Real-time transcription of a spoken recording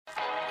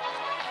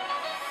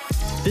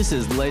This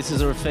is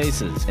Laces or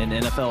Faces, an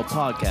NFL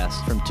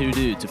podcast from two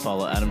dudes who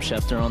follow Adam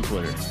Schefter on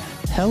Twitter.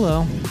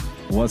 Hello.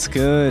 What's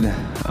good?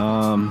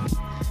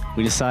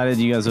 We decided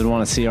you guys would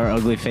want to see our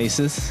ugly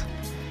faces.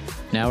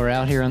 Now we're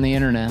out here on the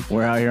internet.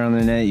 We're out here on the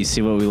internet. You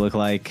see what we look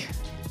like.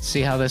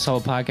 See how this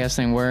whole podcast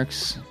thing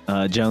works.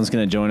 Joan's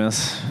going to join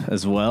us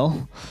as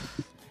well.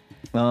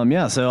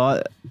 As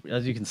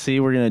you can see,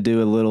 we're going to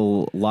do a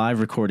little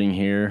live recording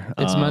here.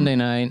 It's Monday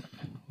night.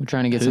 We're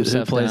trying to get some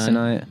stuff who plays done.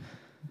 tonight?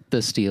 The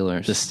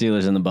Steelers. The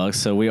Steelers and the Bucks.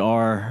 So we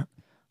are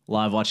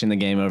live watching the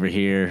game over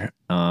here.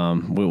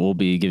 We'll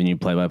be giving you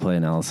play-by-play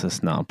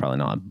analysis. No, probably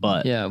not.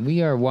 But yeah,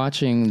 we are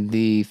watching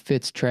the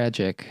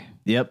Fitztragic.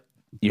 Yep.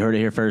 You heard it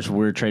here first.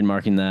 We're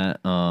trademarking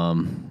that.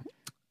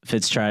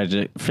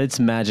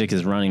 Fitzmagic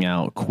is running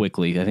out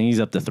quickly. I think he's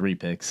up to 3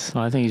 picks.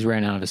 Oh, I think he's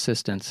ran out of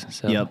assistance.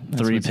 So yep,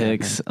 3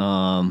 picks.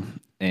 And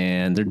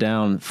they're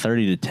down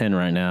 30-10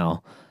 right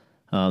now.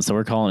 So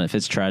we're calling it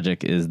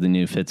Fitztragic is the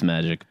new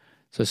Fitzmagic.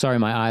 So sorry,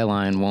 my eye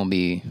line won't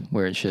be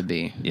where it should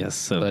be. Yes.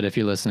 So but if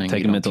you're listening,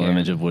 take you a mental care.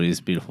 image of Woody's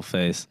beautiful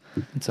face.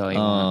 That's all you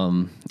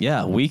want.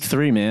 Yeah, week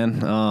 3, man.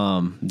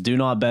 Do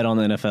not bet on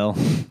the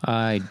NFL.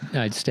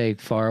 I'd stay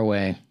far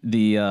away.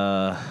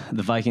 The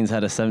Vikings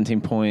had a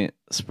 17-point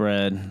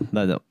spread.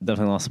 That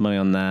definitely lost money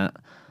on that.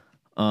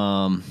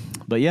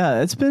 But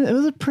yeah, it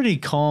was a pretty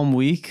calm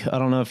week. I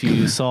don't know if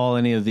you saw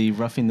any of the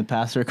roughing the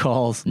passer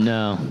calls.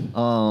 No.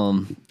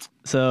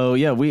 So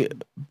yeah,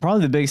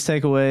 probably the biggest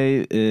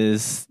takeaway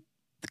is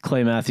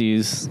Clay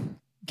Matthews.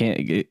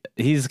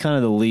 He's kind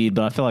of the lead,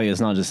 but I feel like it's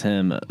not just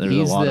him. There's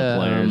a lot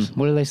of players.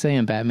 What do they say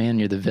in Batman?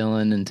 You're the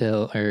villain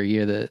or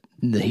you're the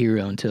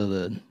hero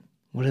until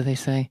what do they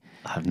say?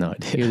 I have no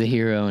idea. You're the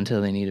hero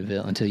until they need a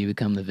villain, until you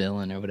become the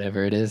villain or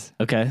whatever it is.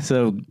 Okay,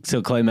 so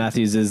Clay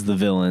Matthews is the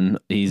villain.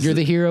 You're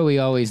the hero we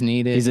always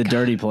needed. He's a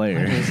dirty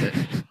player. What is it?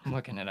 I'm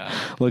looking it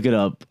up. Look it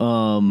up.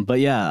 But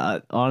yeah,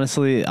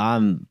 honestly,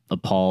 I'm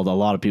appalled. A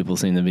lot of people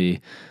seem to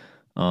be.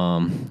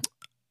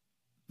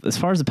 As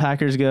far as the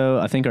Packers go,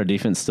 I think our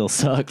defense still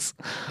sucks.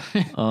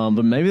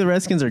 But maybe the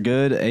Redskins are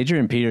good.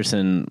 Adrian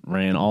Peterson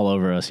ran all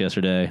over us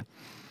yesterday.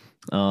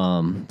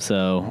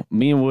 So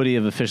me and Woody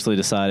have officially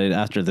decided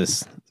after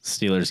this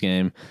Steelers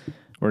game,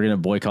 we're going to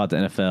boycott the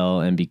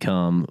NFL and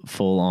become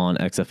full-on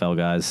XFL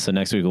guys. So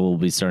next week we'll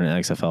be starting an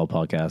XFL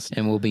podcast.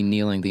 And we'll be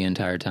kneeling the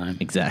entire time.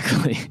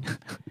 Exactly.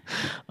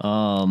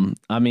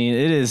 I mean,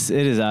 it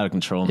is out of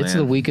control, man. It's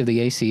the week of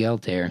the ACL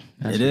tear.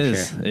 That's It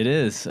is. Sure. It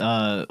is.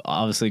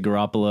 Obviously,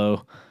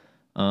 Garoppolo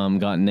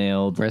got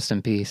nailed. Rest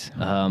in peace.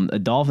 A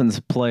Dolphins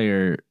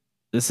player,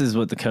 this is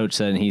what the coach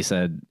said, and he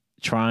said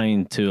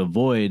trying to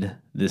avoid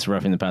this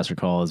roughing the passer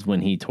call is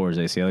when he tore his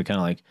ACL. It kind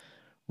of like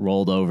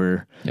rolled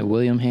over. Yeah,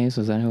 William Hayes,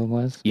 was that who it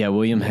was? Yeah,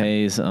 William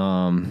Hayes,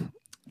 and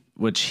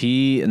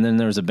then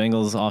there was a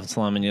Bengals offensive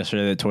lineman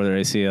yesterday that tore their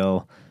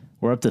ACL.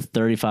 We're up to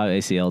 35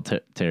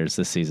 ACL tears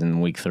this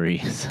season, week 3.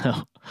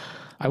 So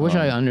I wish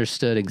I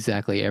understood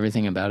exactly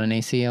everything about an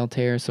ACL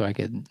tear so I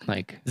could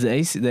the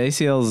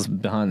ACL is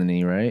behind the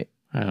knee, right?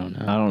 I don't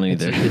know. I don't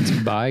either. It's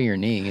by your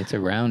knee. It's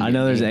around. I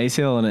know there's an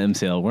ACL and an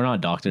MCL. We're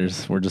not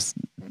doctors. We're just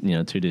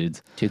 2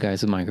 dudes. 2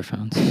 guys with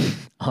microphones.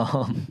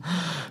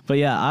 But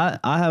yeah,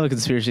 I have a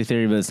conspiracy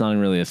theory, but it's not even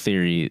really a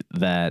theory,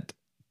 that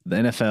the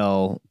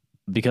NFL,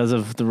 because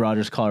of the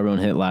Rodgers collarbone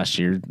hit last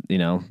year,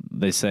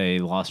 they say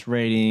lost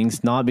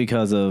ratings, not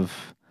because of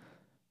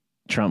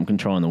Trump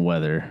controlling the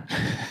weather,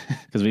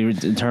 because we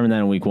determined that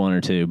in week 1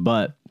 or 2.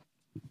 But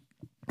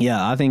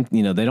yeah, I think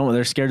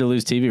they're scared to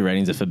lose TV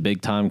ratings if a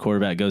big time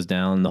quarterback goes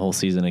down the whole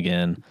season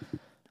again.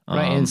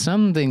 Right, and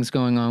some things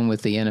going on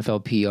with the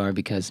NFL PR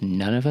because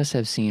none of us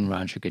have seen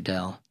Roger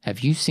Goodell.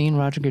 Have you seen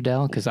Roger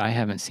Goodell? Because I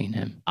haven't seen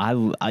him.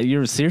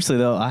 You're seriously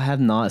though, I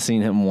have not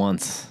seen him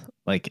once,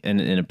 like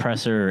in a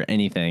presser or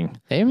anything.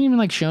 They haven't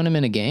even shown him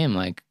in a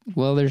game.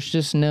 There's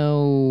just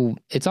no.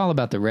 It's all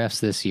about the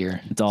refs this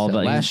year. It's all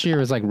about last year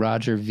was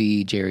Roger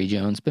v. Jerry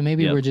Jones, but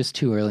maybe we're just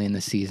too early in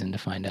the season to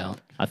find out.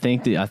 I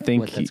think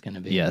what that's going to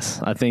be. Yes,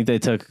 I think they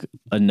took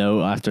a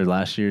note after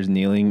last year's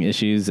kneeling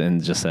issues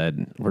and just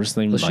said we're just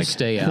leaving. Let's just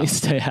stay out.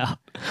 Stay out.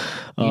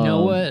 You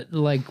know what?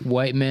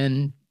 White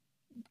men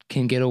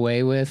can get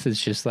away with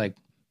is just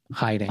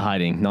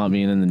hiding, not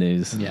being in the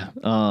news. Yeah.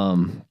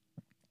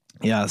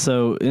 Yeah.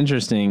 So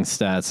interesting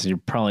stats. You're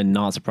probably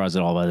not surprised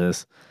at all by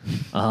this.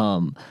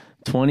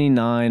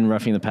 29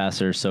 roughing the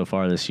passer so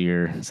far this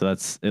year. So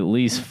that's at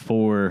least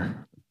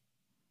 4.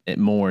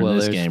 More in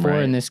this game, right?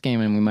 4 in this game,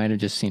 and we might have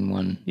just seen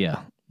 1.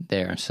 Yeah,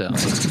 there. So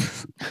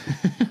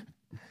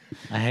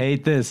I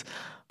hate this.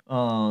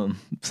 So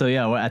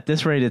yeah, at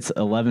this rate, it's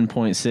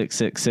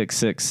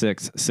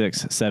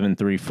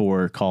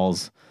 11.666666734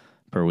 calls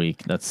per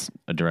week. That's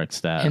a direct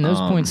stat, and those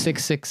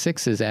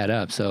 .666s add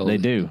up. So they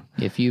do.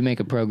 If you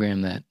make a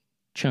program that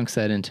chunks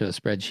that into a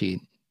spreadsheet,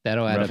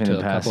 that'll add roughing up to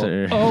a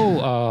passer.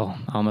 couple.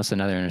 Almost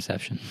another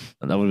interception.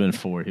 That would have been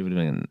 4. He would have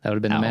been. That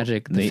would have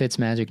been the Fitz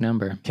magic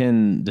number.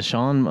 Can not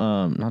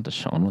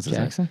Deshaun, what's his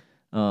name? Jackson?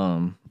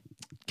 Can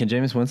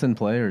Jameis Winston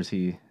play, or is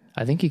he?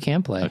 I think he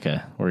can play.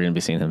 Okay, we're gonna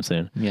be seeing him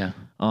soon. Yeah.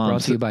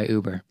 Brought to you by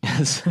Uber.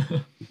 Yes.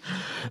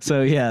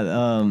 So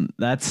yeah,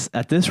 that's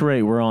at this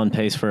rate we're on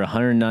pace for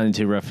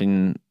 192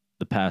 roughing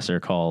the passer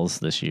calls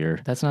this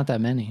year That's not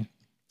that many.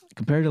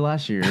 compared to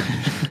last year,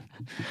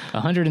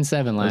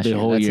 107 last the year.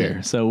 whole That's year.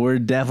 it. So we're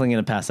definitely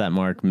gonna pass that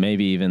mark,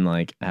 maybe even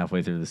like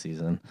halfway through the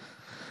season.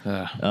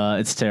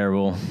 It's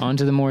terrible. On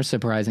to the most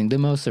surprising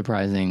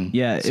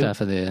Yeah,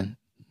 stuff of the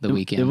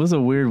weekend. It was a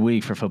weird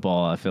week for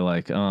football. I feel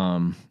like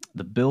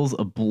the Bills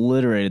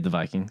obliterated the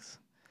Vikings.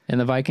 And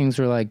the Vikings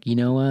were like, you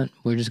know what?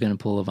 We're just going to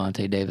pull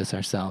Avonte Davis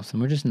ourselves,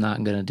 and we're just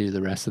not going to do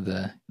the rest of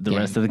the game.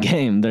 Rest of the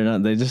game. They're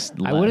not. They just.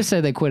 I would have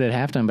said they quit at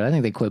halftime, but I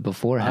think they quit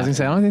before halftime. I was gonna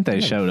say I don't think they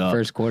showed up.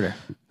 First quarter.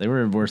 They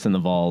were worse than the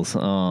Vols.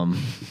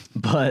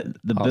 But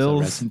the Also,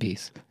 Bills. rest in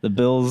peace. The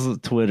Bills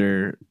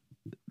Twitter.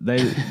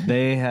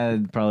 They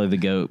had probably the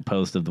GOAT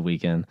post of the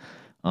weekend.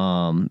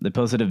 They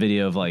posted a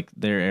video of like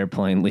their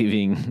airplane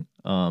leaving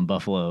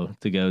Buffalo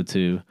to go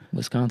to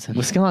Wisconsin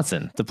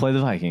to play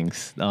the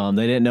Vikings.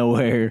 They didn't know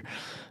where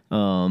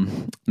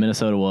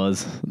Minnesota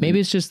was. Maybe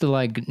it's just the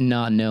like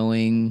not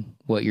knowing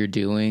what you're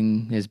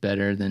doing is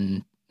better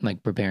than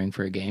like preparing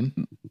for a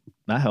game.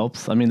 That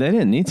helps. I mean, they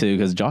didn't need to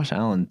because Josh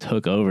Allen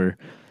took over,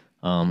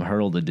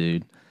 hurdled the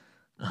dude.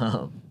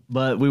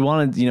 But we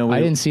wanted, I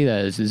didn't see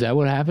that. Is that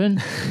what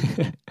happened?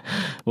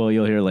 Well,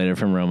 you'll hear later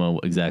from Romo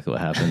exactly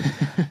what happened.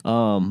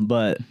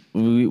 But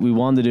we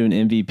wanted to do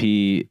an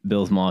MVP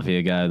Bills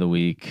Mafia guy of the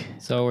week.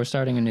 So we're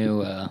starting a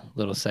new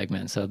little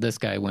segment. So this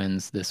guy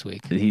wins this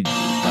week. He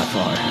by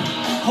far.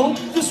 Hope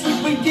this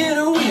week we get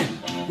a win.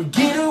 We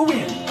get a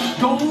win.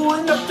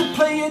 Going up to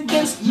play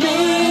against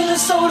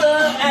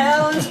Minnesota.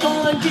 Allen's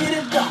gonna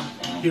get it done.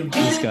 He'll get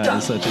This it guy done.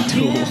 is such a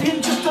tool. Give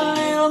him just a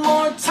little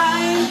more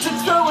time to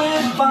throw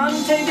it.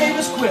 Vontae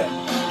Davis quit.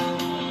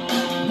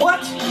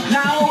 What?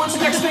 Now it's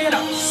next man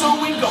up. So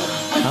we go.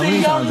 With How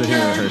many times did he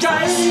rehearse this?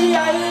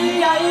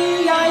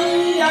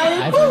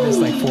 I've heard this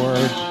like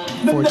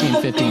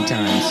 14, 15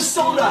 times.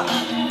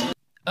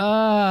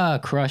 Minnesota.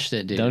 Crushed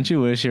it, dude. Don't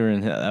you wish you were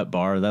in that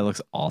bar? That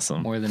looks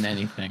awesome. More than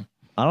anything.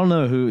 I don't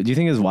know who. Do you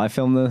think his wife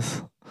filmed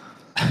this?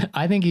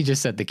 I think he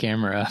just set the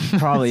camera up.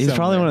 Probably. He's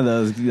probably somewhere. one of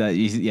those that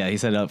he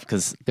set up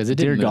because it didn't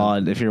dear move.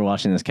 God, if you're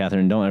watching this,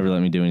 Catherine, don't ever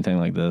let me do anything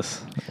like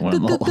this.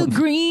 The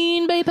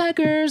Green Bay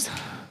Packers.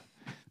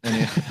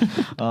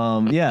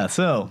 Yeah,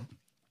 so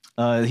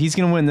he's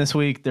gonna win this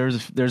week.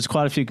 There's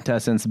quite a few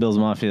contestants. The Bills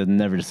Mafia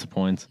never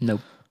disappoints.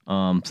 Nope.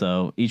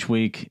 So each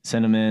week,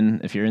 send them in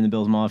if you're in the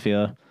Bills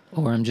Mafia.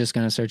 Or I'm just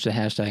going to search the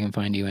hashtag and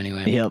find you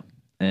anyway. Yep,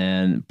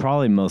 and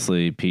probably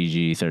mostly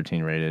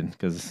PG-13 rated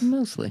because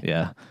Mostly.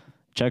 yeah.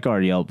 Check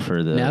our Yelp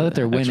for the Now that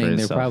they're winning, X-ray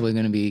they're stuff. probably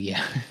going to be,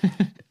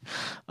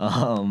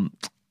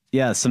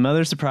 Yeah, some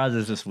other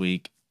surprises this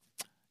week.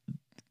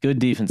 Good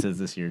defenses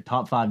this year.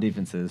 Top 5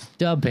 defenses.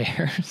 the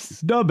Bears.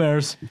 The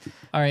Bears.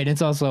 All right,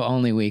 it's also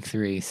only week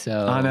 3,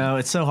 so. I know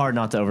it's so hard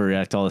not to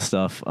overreact to all this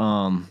stuff.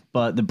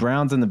 But the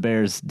Browns and the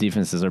Bears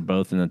defenses are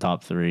both in the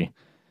top 5.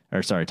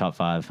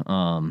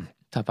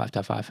 Top 5.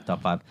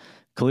 Top 5.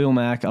 Khalil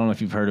Mack. I don't know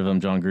if you've heard of him.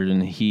 John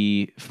Gruden.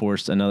 He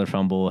forced another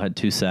fumble. Had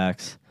 2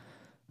 sacks.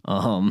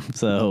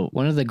 So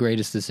One of the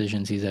greatest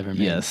decisions he's ever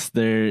made. yes,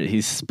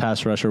 he's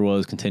pass rusher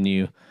woes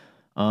continue.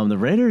 The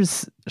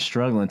Raiders are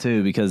struggling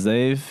too because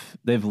they've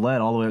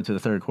led all the way up to the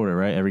third quarter,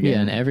 right? Every game.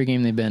 Yeah, and every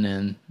game they've been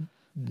in,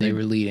 they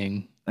were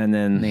leading, and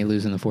then and they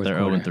lose in the fourth they're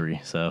quarter.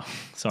 0-3. So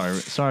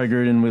sorry,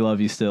 Gruden. We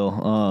love you still.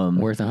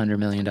 Worth $100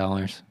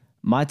 million.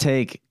 My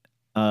take,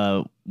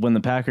 when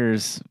the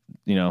Packers,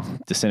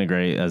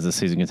 disintegrate as the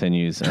season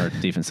continues, our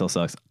defense still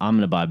sucks. I'm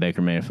gonna buy a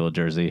Baker Mayfield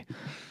jersey.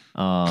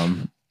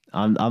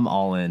 I'm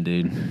all in,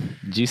 dude.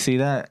 Did you see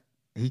that?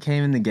 He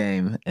came in the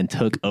game and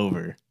took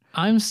over.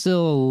 I'm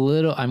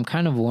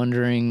kind of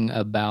wondering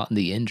about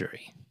the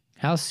injury.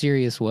 How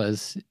serious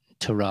was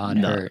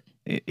Tyrod hurt?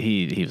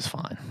 He was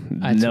fine.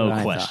 That's No what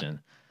I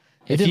question.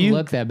 It didn't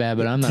look that bad,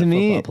 but I'm not a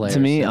football player. To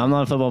me, so- I'm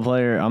not a football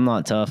player. I'm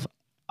not tough.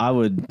 I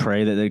would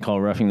pray that they'd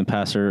call roughing the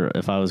passer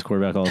if I was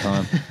quarterback all the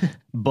time.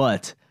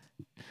 But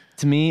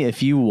to me,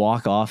 if you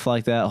walk off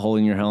like that,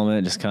 holding your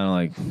helmet, just kind of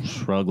like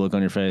shrug look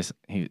on your face,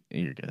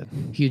 you're good.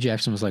 Hugh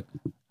Jackson was like,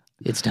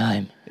 "It's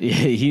time, Yeah,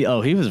 he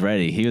was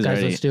ready. He was guys.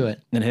 ready. Let's do it."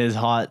 And his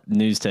hot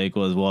news take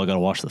was, "Well, I got to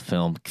watch the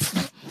film."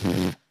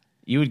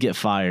 You would get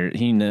fired.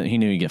 He knew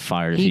he'd get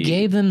fired. He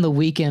gave them the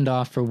weekend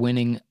off for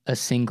winning a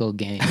single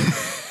game,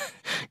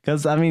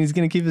 because he's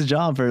gonna keep his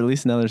job for at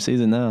least another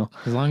season now.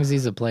 as long as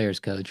he's a player's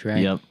coach,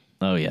 right? Yep.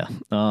 Oh yeah.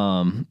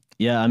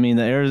 Yeah.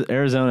 The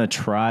Arizona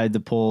tried to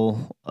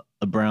pull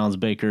a Browns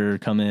Baker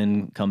come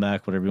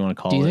back, whatever you want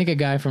to call it. Do you think a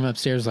guy from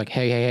upstairs is like,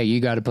 hey, you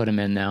got to put him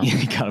in now?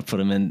 you got to put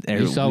him in?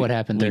 You saw what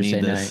happened we need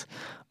Thursday this.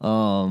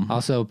 night.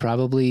 Also,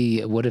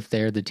 probably, what if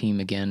they're the team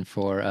again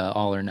for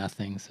All or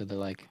Nothing? So they're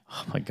like,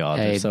 Oh my God,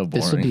 hey, they're so boring.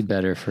 this would be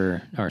better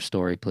for our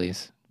story,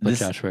 please. Put This-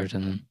 Josh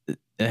Rosen.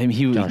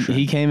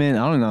 He came in.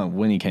 I don't know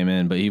when he came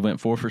in, but he went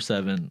 4 for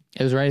 7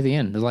 It was right at the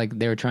end. It was like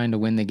they were trying to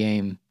win the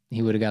game.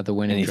 He would have got the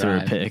winning and he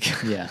drive. threw a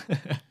pick. Yeah.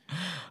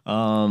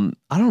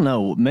 I don't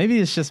know. Maybe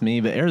it's just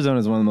me, but Arizona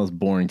is one of the most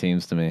boring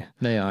teams to me.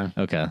 They are.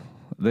 Okay.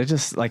 they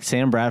just like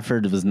Sam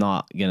Bradford was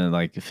not gonna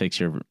like fix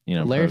your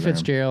Larry program.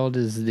 Fitzgerald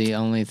is the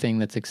only thing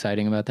that's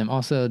exciting about them.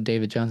 Also,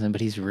 David Johnson,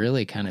 but he's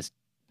really kind of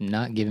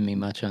not giving me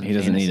much on. He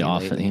doesn't need fantasy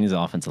offense. lately. He needs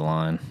offensive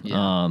line.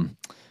 Yeah.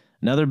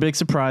 Another big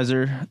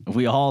surpriser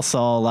we all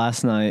saw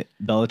last night: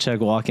 Belichick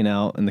walking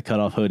out in the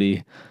cutoff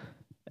hoodie.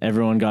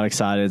 Everyone got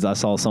excited. I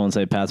saw someone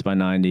say Pats by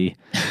 90.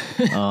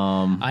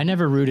 I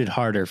never rooted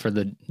harder for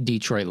the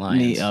Detroit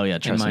Lions.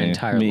 Trust in my me.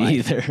 entire Me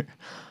life.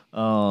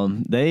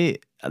 either.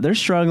 They're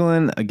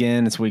struggling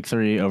again. It's week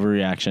 3,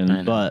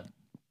 overreaction, but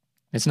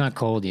It's not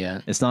cold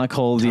yet, it's not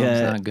cold Tom's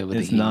yet. not good with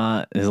the it's heat.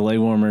 not. His leg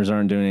warmers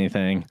aren't doing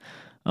anything.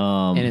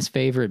 and his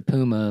favorite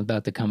Puma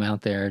about to come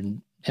out there,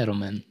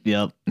 Edelman.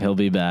 Yep, he'll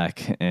be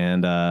back,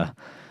 and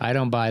I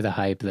don't buy the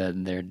hype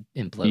that they're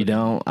imploding. you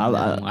don't.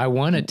 I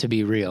want it to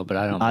be real, but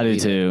I don't. I do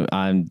believe it. too.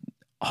 I'm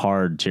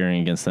hard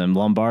cheering against them.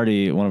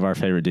 Lombardi, one of our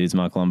favorite dudes,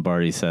 Mike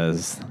Lombardi,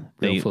 says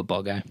Real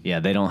football guy.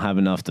 they don't have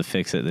enough to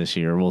fix it this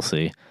year. We'll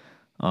see.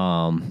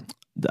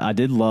 I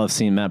did love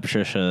seeing Matt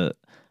Patricia.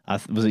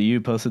 Was it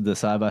you posted the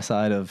side by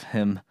side of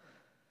him?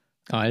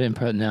 Oh, I didn't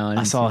put no.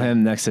 I saw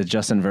him next to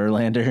Justin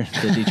Verlander,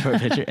 the Detroit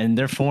pitcher, and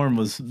their form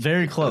was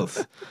very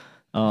close.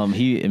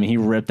 He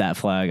ripped that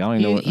flag. I don't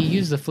even know what. He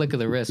used the flick of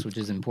the wrist, which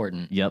is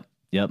important. Yep.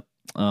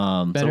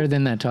 Better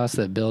than that toss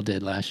that Bill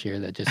did last year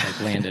that just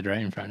like landed right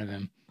in front of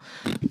him.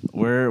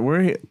 We're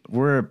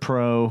a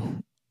pro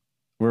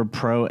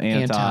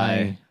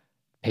anti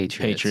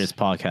Patriots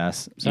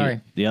podcast.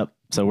 Sorry. Yep.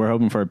 So we're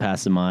hoping for a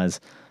Pat's demise.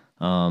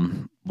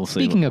 We'll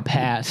see. Speaking of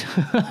Pat,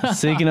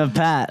 Speaking of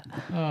Pat,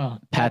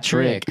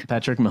 Patrick.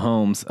 Patrick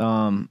Mahomes.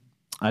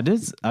 I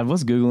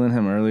was Googling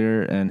him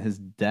earlier, and his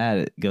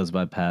dad goes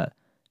by Pat.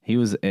 He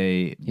was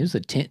a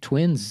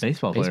Twins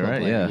baseball player,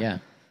 right? Yeah. Yeah.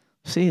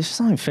 See, it's just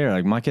not even fair.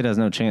 Like, my kid has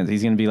no chance.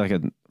 He's going to be like a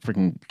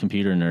freaking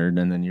computer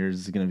nerd, and then yours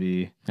is going to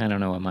be. I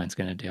don't know what mine's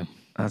gonna do.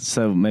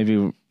 So maybe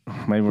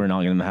we're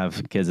not going to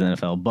have kids in the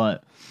NFL.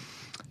 But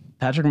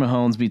Patrick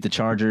Mahomes beat the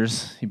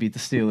Chargers. He beat the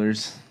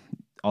Steelers.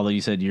 Although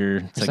you said your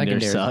secondary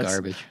Secondary's sucks,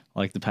 garbage.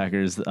 like the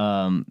Packers.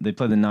 They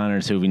played the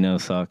Niners, who we know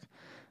suck.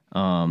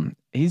 The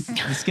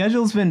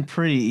schedule's been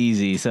pretty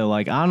easy. So,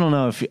 like, I don't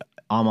know if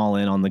I'm all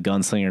in on the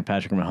gunslinger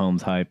Patrick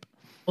Mahomes hype.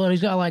 Well,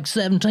 he's got like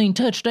 17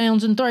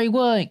 touchdowns in 3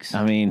 weeks.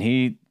 I mean,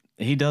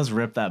 he does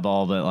rip that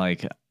ball, but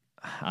like,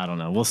 I don't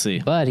know. We'll see.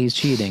 But he's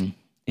cheating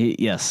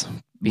Yes.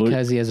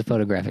 because he has a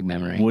photographic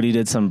memory. Woody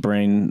did some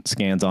brain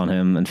scans on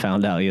him and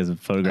found out he has a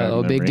photographic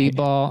Oh, memory. big deep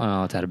ball.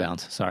 Oh, it's out of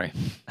bounds. Sorry.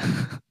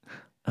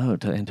 Oh,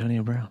 to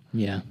Antonio Brown.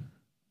 Yeah.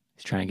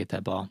 He's trying to get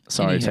that ball.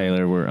 Sorry, Anyhow,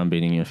 Taylor. I'm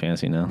beating you in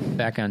fantasy now.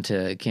 Back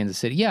onto Kansas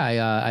City. Yeah,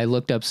 I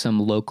looked up some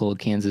local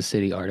Kansas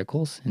City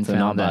articles and So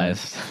found not that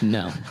biased.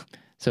 no.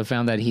 So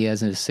found that he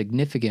has a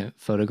significant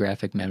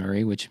photographic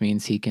memory, which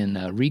means he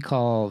can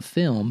recall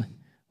film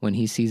when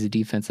he sees a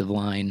defensive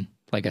line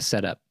like a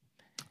setup.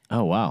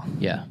 Oh, wow.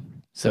 Yeah.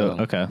 So,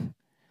 okay.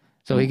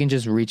 So he can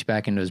just reach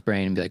back into his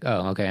brain and be like,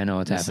 "Oh, okay, I know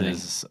what's This happening."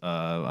 is,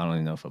 I don't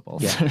even know football.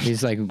 Yeah,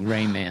 he's like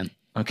Rain Man.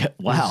 Okay.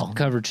 Wow.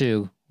 Cover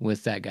 2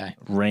 with that guy.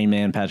 Rain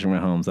Man Patrick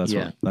Mahomes.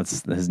 Yeah.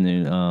 That's his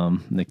new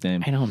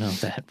nickname. I don't know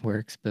if that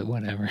works, but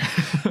whatever.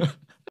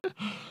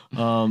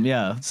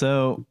 Yeah.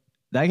 So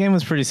that game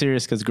was pretty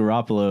serious because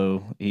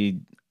Garoppolo, he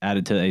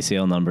added to the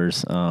ACL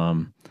numbers.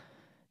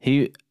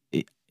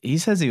 He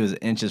says he was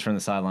inches from the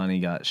sideline. He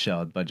got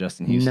shoved by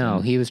Justin Houston. No,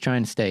 he was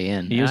trying to stay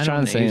in. He was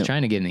trying to stay in.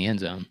 trying to get in the end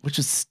zone. which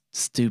is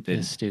stupid.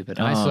 It's stupid.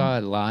 I saw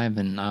it live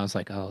and I was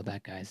like, "Oh,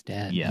 that guy's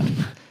dead." Yeah.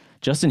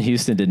 Justin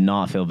Houston did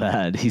not feel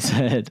bad. He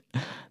said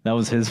that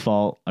was his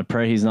fault. I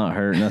pray he's not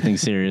hurt. Nothing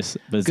serious.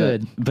 But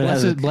Good.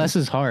 Bless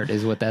his heart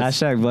is what that's.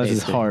 hashtag bless his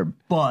basically. heart.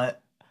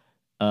 But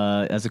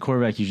as a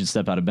quarterback, you should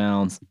step out of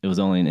bounds. It was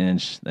only an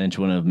inch. The inch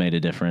wouldn't have made a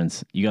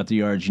difference. You got the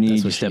yards you need. That's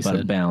You what step she out of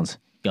said. bounds.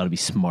 You got to be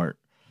smart.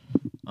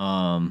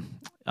 I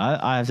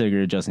have to agree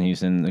with Justin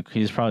Houston.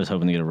 He's probably just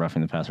hoping to get a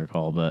roughing the passer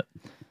call. But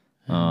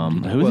who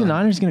are the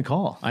Niners going to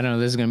call? I don't know.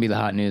 This is going to be the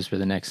hot news for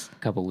the next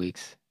couple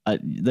weeks.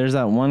 There's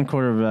that one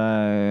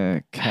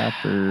quarterback,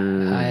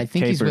 Capper. I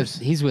think Capers.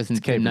 he's with the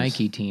Capers.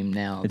 Nike team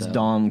now. It's though.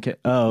 Dom.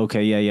 Oh,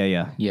 okay.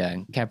 Yeah. Yeah,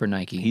 Capper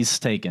Nike. He's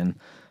taken.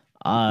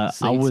 I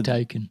It's would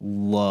taken.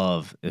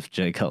 love if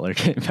Jay Cutler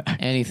came back.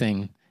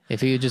 Anything. If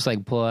he would just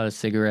like pull out a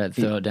cigarette,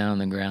 throw it down on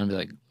the ground, be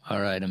like,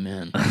 "All right, I'm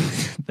in."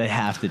 They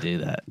have to do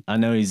that. I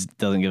know he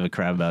doesn't give a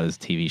crap about his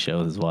TV show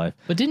with his wife.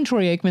 But didn't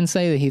Troy Aikman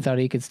say that he thought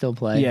he could still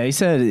play? Yeah, he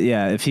said,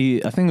 I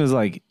think it was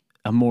like,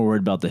 I'm more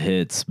worried about the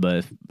hits,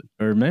 but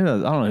or maybe, I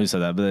don't know who said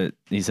that, but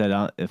he said,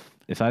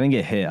 if I didn't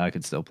get hit, I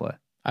could still play.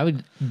 I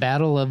would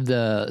battle of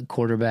the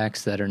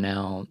quarterbacks that are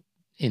now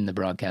in the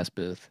broadcast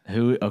booth.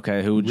 Who would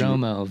you?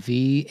 Romo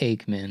v.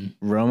 Aikman.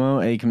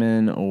 Romo,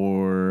 Aikman,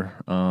 or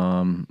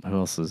who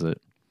else is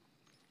it?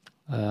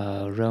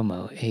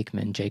 Romo,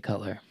 Aikman, Jay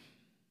Cutler.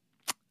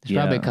 There's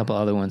Yeah. probably a couple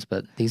other ones,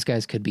 but these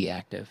guys could be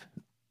active.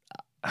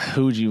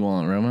 Who would you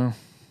want, Romo?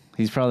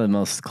 He's probably the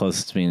most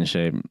closest to being in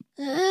shape.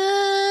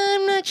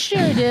 I'm not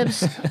sure,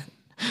 Dibs.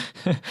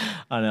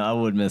 I know. I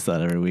would miss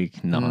that every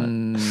week. Not.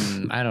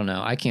 I don't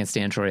know. I can't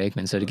stand Troy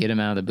Aikman, so to get him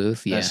out of the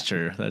booth, yeah. That's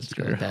true. That's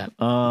go true. with that.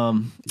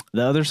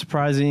 The other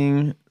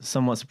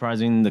somewhat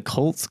surprising, the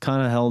Colts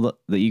kind of held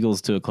the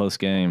Eagles to a close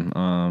game.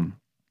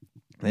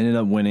 They ended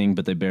up winning,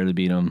 but they barely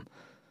beat them.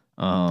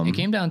 It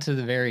came down to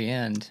the very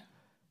end,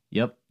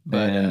 Yep.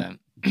 but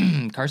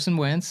Carson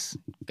Wentz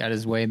got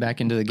his way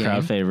back into the game.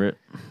 Crowd favorite.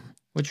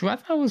 Which I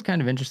thought was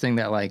kind of interesting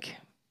that like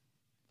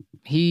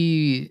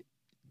he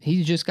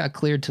just got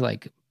cleared to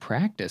like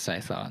practice, I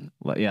thought.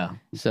 Well, yeah.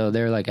 So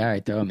they're like, all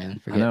right, throw him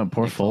in. I know,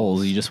 poor Nick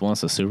Foles. He just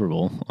wants a Super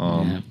Bowl.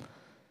 Yeah.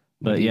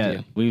 But He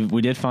yeah, do.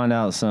 we did find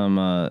out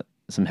some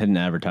hidden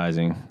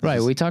advertising.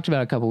 Right. We talked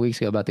about a couple weeks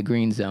ago about the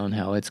green zone,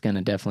 how it's going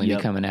to definitely Yep.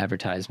 become an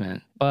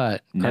advertisement.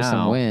 But Carson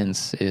Now-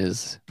 Wentz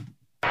is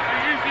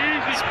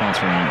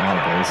Sponsoring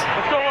audibles.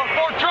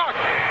 Form truck!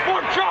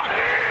 Form truck!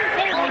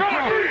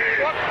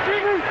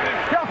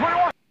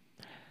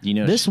 You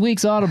know, this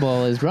week's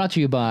Audible is brought to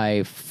you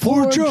by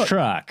Ford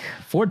Truck.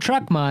 Ford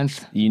Truck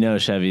Month. you know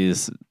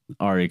Chevy's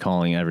already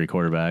calling every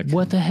quarterback.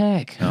 What the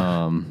heck?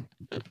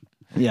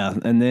 Yeah,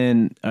 and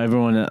then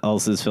everyone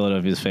else is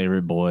Philadelphia's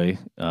favorite boy,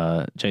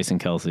 Jason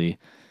Kelsey.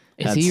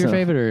 Is he your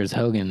favorite or is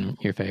Hogan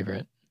your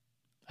favorite?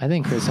 I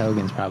think Chris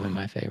Hogan's probably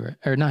my favorite.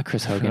 Or not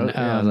Chris Hogan.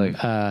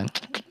 Yeah,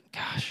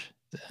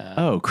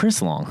 I was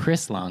Chris Long.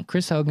 Chris Long.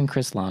 Chris Hogan,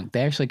 Chris Long.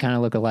 They actually kind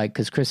of look alike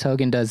because Chris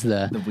Hogan does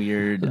the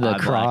Weird the eye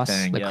black cross,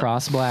 thing. the Yep.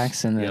 cross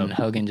blacks, and then Yep.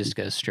 Hogan just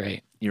goes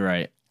straight. You're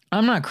right.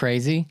 I'm not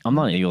crazy. I'm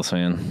not an Eagles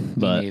fan,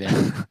 but Me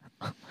neither.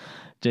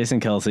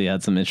 Jason Kelsey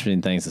had some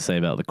interesting things to say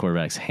about the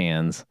quarterback's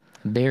hands.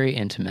 Very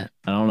intimate.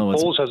 I don't know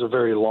what's Foles has a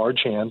very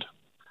large hand,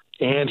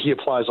 and he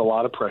applies a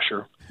lot of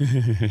pressure.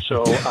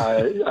 So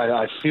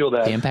I feel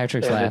that. Dan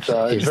Patrick's and laugh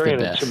it's is very the an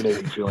best.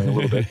 intimidating feeling a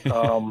little bit.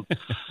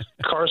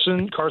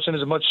 Carson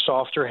is a much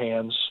softer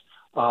hands,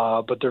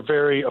 but they're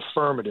very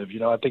affirmative. You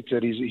know, I think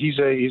that he's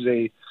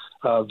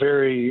a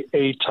very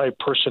A-type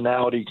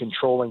personality,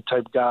 controlling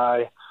type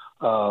guy,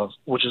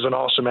 which is an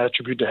awesome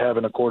attribute to have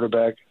in a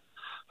quarterback.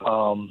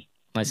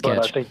 Nice But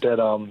catch. I think that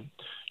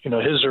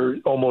his are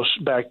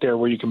almost back there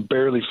where you can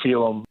barely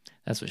feel them.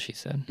 That's what she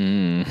said.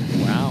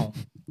 Mm. Wow.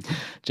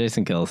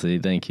 Jason Kelsey,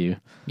 thank you.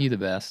 You the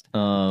best.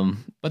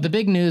 But the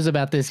big news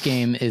about this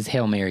game is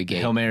Hail Mary Gate.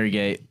 Hail Mary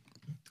Gate.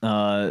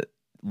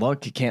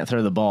 Luck can't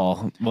throw the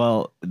ball.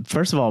 Well,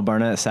 first of all,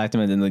 Barnett sacked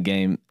him at the end of the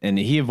game, and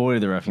he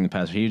avoided the roughing the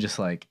passer. He was just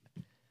like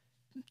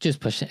Just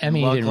push it. I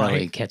mean, Luck, he didn't really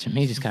like, catch him.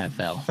 He just kind of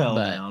fell. fell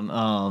but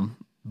down.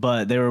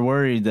 But they were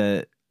worried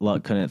that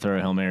Luck couldn't throw a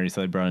Hail Mary,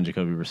 so they brought in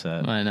Jacoby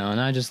Brissett. I know, and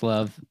I just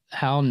love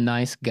how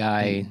nice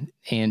guy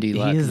Andy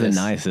Luck He is the this-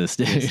 nicest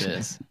this dude.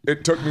 is.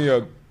 It took me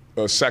a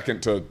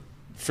second to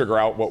figure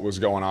out what was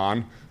going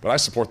on, but I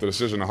support the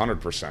decision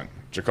 100%.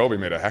 Jacoby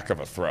made a heck of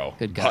a throw.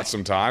 Good guy. Got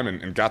some time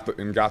and got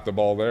the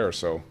ball there.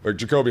 So like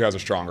Jacoby has a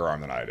stronger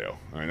arm than I do.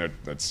 I mean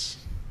that's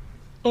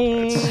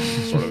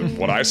sort of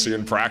what I see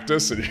in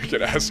practice. And you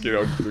can ask,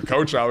 the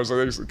coach.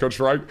 Obviously, Coach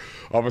Wright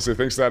obviously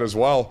thinks that as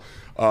well.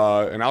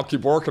 And I'll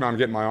keep working on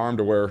getting my arm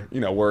to where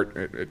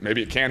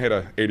maybe it can hit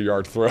a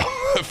 80-yard throw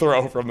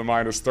from the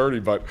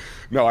 -30. But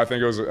no, I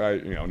think it was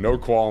no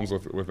qualms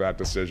with that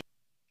decision.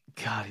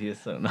 God, he is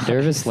so nice.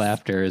 Nervous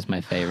laughter is my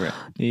favorite.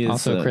 He is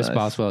Also, so Chris nice.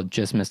 Boswell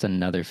just missed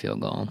another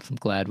field goal. I'm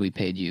glad we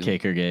paid you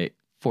Kicker Gate.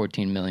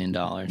 $14 million.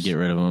 Get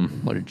rid of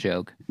him. What a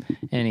joke.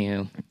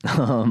 Anywho,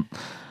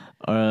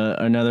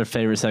 Another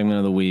favorite segment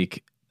of the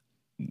week.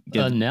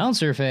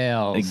 announcer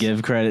fails.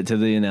 Give credit to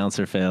the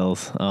announcer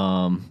fails.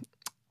 I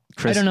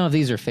Chris, don't know if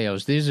these are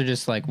fails. These are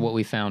just like what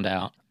we found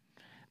out.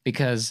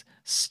 Because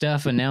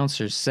stuff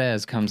announcer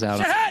says comes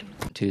out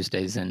on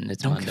Tuesdays and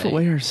it's don't Monday. give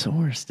away our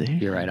source,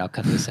 dude. You're right. I'll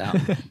cut this out.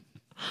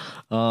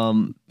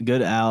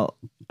 Good Al.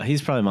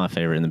 He's probably my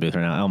favorite in the booth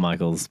right now, Al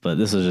Michaels. But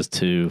this is just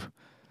too.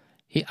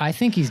 I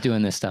think he's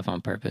doing this stuff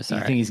on purpose. I All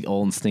think right. he's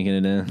old and stinking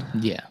it in.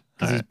 Yeah,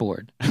 because he's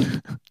bored.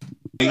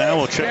 Now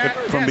we'll check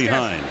it from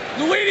behind.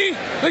 Luini,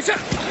 listen.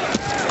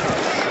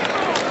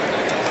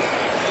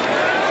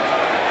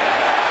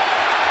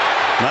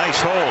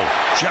 Nice hole.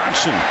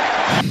 Johnson.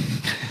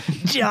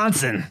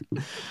 Johnson.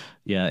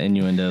 Yeah,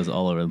 innuendos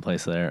all over the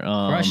place there.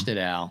 Crushed it,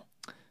 Al.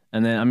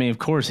 And then, I mean, of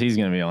course, he's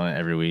going to be on it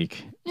every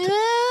week.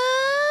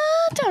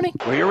 Tony.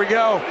 Well, here we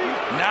go.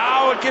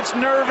 Now it gets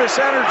nervous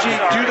energy.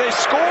 Do they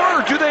score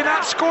or do they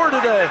not score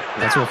today?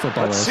 That's what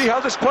football Let's is. see how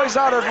this plays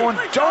out, everyone.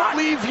 Don't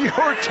leave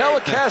your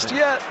telecast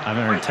yet. I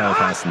haven't heard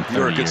telecast in 30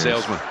 You're a good years.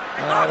 salesman.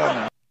 I don't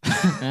know.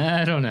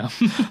 I don't know.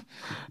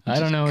 I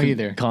don't know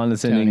either.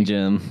 Condescending Tony.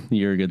 Jim,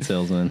 you're a good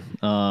salesman.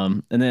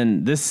 And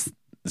then it's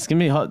gonna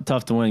be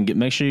tough to win.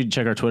 Make sure you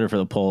check our Twitter for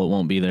the poll. It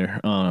won't be there.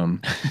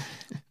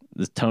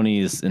 Tony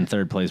is in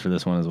third place for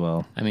this one as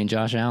well. I mean,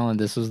 Josh Allen,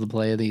 this was the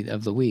play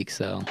of the week,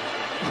 so.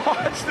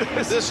 What's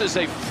this? This is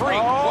a freak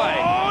play.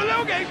 Oh,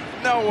 okay.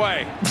 No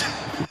way.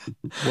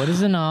 What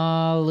is an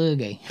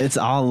all-loogie? It's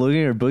all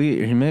looking or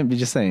boogie. He might be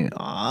just saying,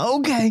 oh,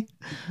 okay.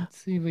 Let's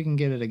see if we can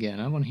get it again.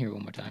 I want to hear it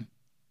one more time.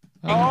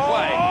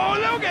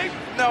 Oh, okay.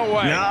 No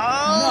way.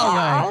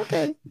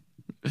 Okay.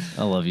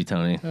 I love you,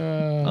 Tony.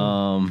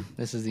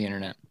 This is the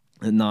internet.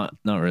 Not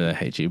really. I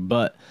hate you,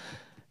 but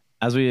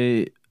as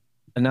we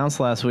announced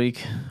last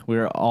week,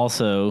 we're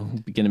also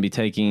going to be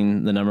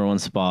taking the #1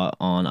 spot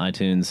on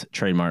iTunes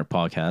Trademark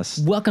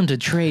Podcast. Welcome to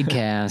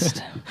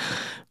Tradecast.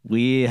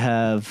 We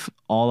have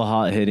all the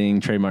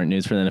hot-hitting trademark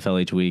news for the NFL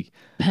each week.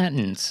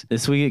 Patents.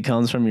 This week it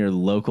comes from your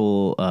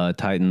local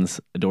Titans,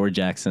 Adore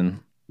Jackson.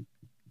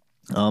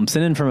 Sent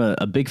in from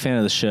a big fan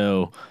of the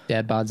show.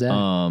 Dad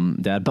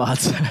Bodzak. Dad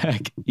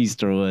Bodzak,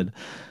 Easterwood.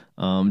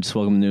 Just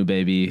welcome a new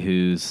baby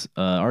who's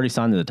already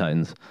signed to the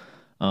Titans.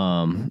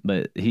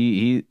 But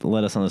he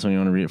let us on this one. You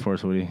want to read it for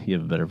us, Woody? You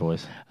have a better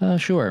voice.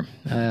 Sure.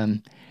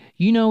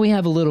 We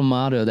have a little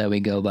motto that we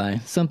go by.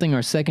 Something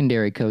our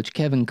secondary coach,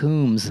 Kevin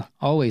Coombs,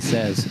 always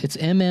says. It's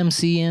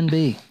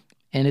MMCNB.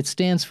 And it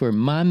stands for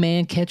My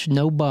Man Catch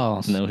No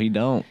Balls. No, he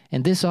don't.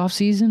 And this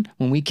offseason,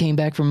 when we came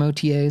back from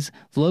OTAs,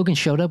 Logan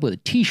showed up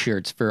with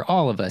T-shirts for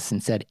all of us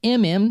and said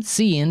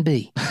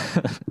MMCNB.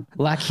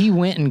 Like he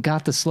went and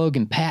got the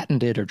slogan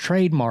patented or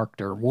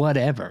trademarked or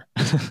whatever.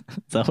 Is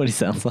that what he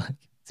sounds like?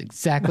 It's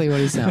exactly what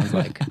he sounds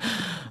like.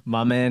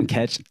 My Man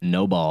Catch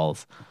No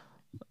Balls.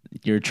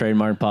 Your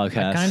trademark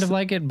podcast. I kind of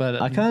like it, but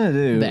I kind of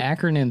do. The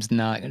acronym's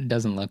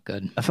doesn't look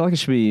good. I feel like it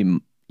should be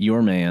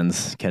Your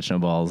Man's Catch No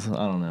Balls.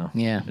 I don't know.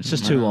 Yeah. It's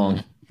just too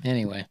long.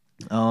 Anyway.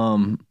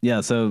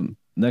 Yeah, so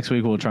next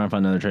week we'll try and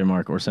find another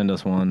trademark or send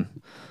us one.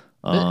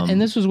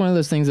 And this was one of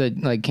those things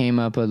that like came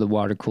up with the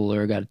water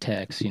cooler. I got a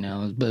text,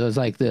 but it was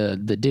like the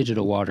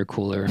digital water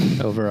cooler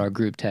over our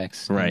group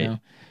text. Right.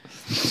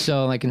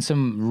 So like in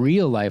some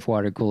real life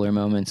water cooler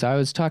moments, I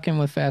was talking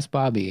with Fast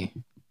Bobby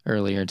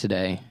earlier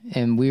today,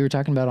 and we were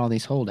talking about all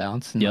these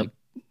holdouts. And yep.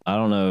 I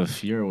don't know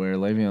if you're aware,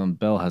 Le'Veon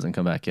Bell hasn't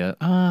come back yet.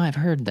 I've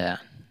heard that.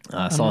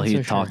 I saw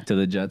he talked to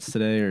the Jets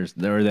today, or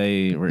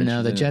they were.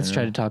 No, the Jets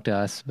tried to talk to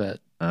us, but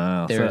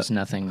there's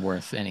nothing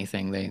worth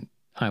anything.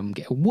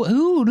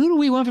 Who do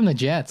we want from the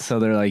Jets? So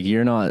they're like,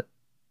 you're not.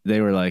 They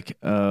were like,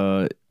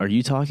 are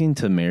you talking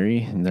to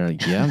Mary? And they're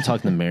like, yeah, I'm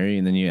talking to Mary.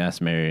 And then you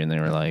asked Mary, and they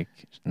were like,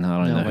 no,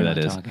 I don't know who that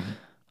is.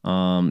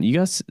 Talking. You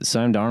guys,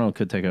 Sam Darnold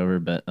could take over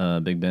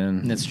Big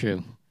Ben. That's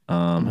true.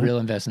 Real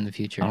invest in the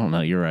future. I don't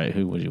know. You're right.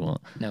 Who would you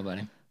want?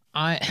 Nobody.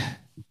 I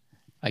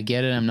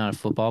get it. I'm not a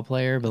football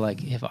player, but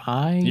like you're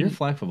a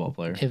flag football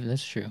player. If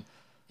that's true.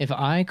 If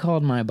I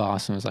called my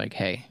boss and was like,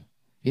 hey,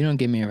 if you don't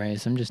give me a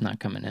raise, I'm just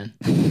not coming in.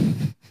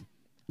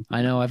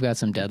 I know I've got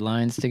some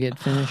deadlines to get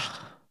finished,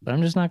 but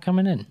I'm just not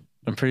coming in.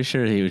 I'm pretty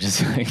sure he would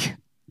just like,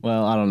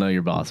 well, I don't know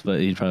your boss, but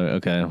he'd probably,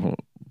 okay,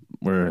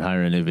 we're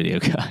hiring a new video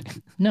guy.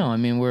 No, I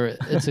mean,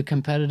 it's a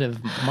competitive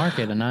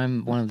market, and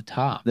I'm one of the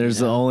top.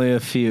 There's only a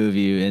few of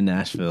you in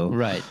Nashville.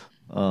 Right.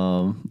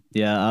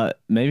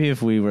 Maybe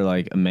if we were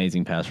like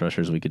amazing pass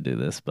rushers, we could do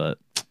this, but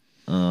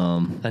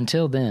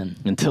until then,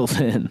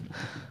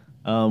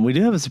 we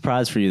do have a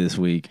surprise for you this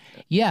week.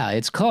 Yeah,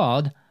 it's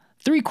called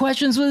 3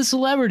 Questions with a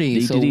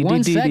Celebrity. So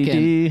 1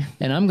 second,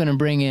 and I'm going to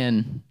bring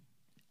in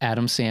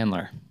Adam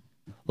Sandler.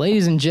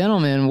 Ladies and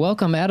gentlemen,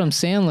 welcome Adam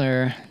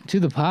Sandler to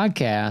the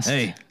podcast.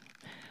 Hey.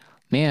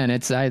 Man,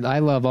 I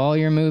love all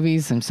your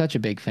movies. I'm such a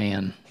big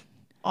fan.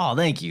 Oh,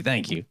 thank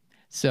you.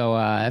 So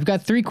I've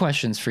got 3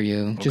 questions for you.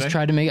 Okay. Just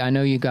try to I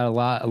know you've got a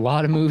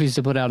lot of movies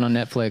to put out on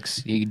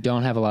Netflix. You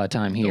don't have a lot of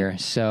time here. Nope.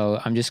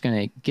 So I'm just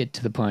going to get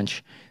to the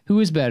punch. Who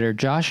is better,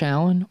 Josh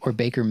Allen or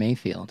Baker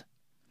Mayfield?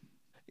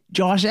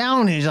 Josh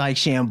Allen is like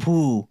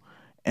shampoo,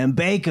 and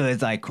Baker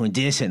is like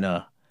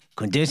conditioner.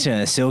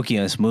 Conditioner is silky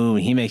and smooth,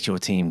 and he makes your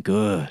team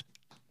good.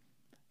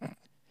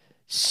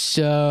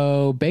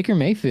 So Baker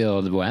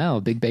Mayfield, wow,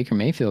 big Baker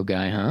Mayfield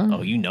guy, huh?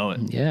 Oh, you know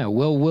it. Yeah.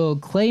 Will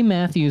Clay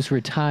Matthews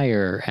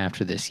retire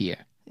after this year?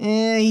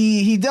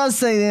 He does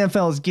say the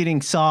NFL is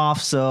getting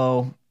soft,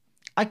 so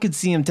I could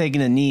see him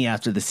taking a knee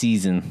after the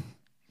season.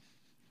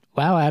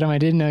 Wow, Adam, I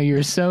didn't know you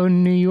were so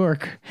New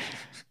York.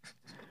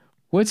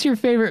 What's your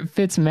favorite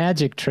Fitz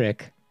magic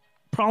trick?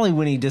 Probably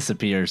when he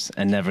disappears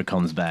and never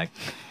comes back.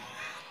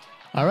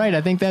 All right,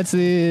 I think that's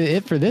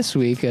it for this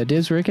week.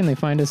 Diz, where can they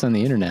find us on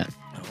the internet?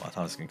 Oh, I thought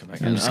I was going to come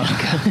back. I'm just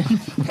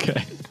gonna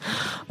Okay.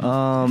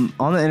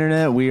 On the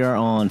internet, we are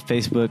on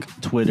Facebook,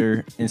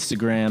 Twitter,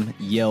 Instagram,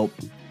 Yelp,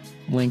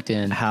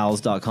 LinkedIn,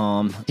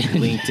 Hows.com,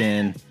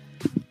 LinkedIn.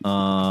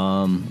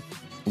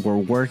 We're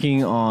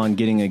working on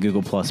getting a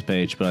Google Plus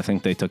page, but I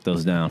think they took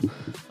those down.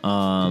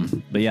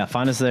 But yeah,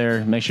 find us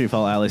there. Make sure you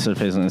follow Ali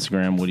Surface on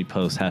Instagram. Woody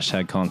posts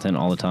hashtag content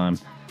all the time.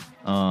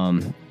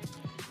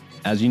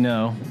 As you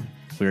know,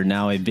 we're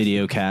now a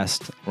video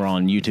cast. We're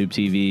on YouTube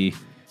TV.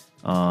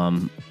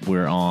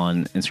 We're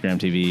on Instagram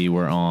TV.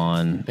 We're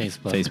on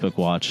Facebook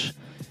Watch.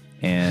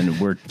 And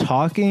we're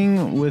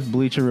talking with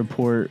Bleacher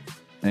Report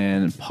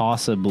and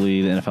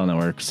possibly the NFL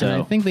Network. So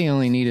and I think they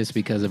only need us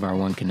because of our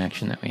one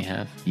connection that we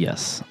have.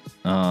 Yes.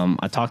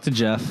 I talked to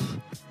Jeff,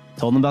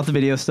 told him about the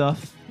video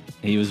stuff.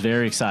 He was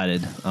very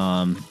excited.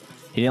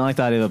 He didn't like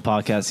the idea of a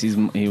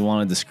podcast. He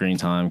wanted the screen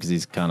time because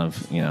he's kind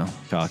of,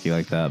 cocky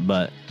like that.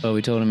 But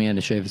we told him he had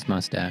to shave his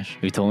mustache.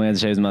 We told him he had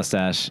to shave his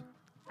mustache,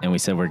 and we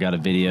said we got a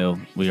video.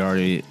 We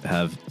already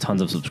have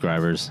tons of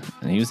subscribers,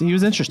 and he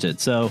was interested.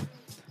 So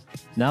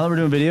Now that we're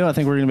doing video, I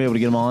think we're going to be able to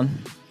get him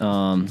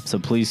on. So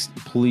please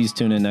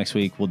tune in next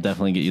week. We'll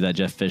definitely get you that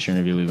Jeff Fisher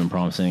interview we've been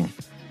promising.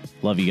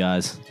 Love you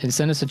guys. And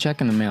send us a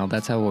check in the mail.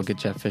 That's how we'll get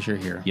Jeff Fisher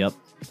here. Yep.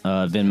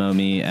 Venmo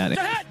me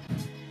at.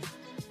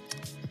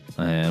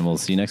 And we'll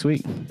see you next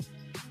week.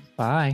 Bye.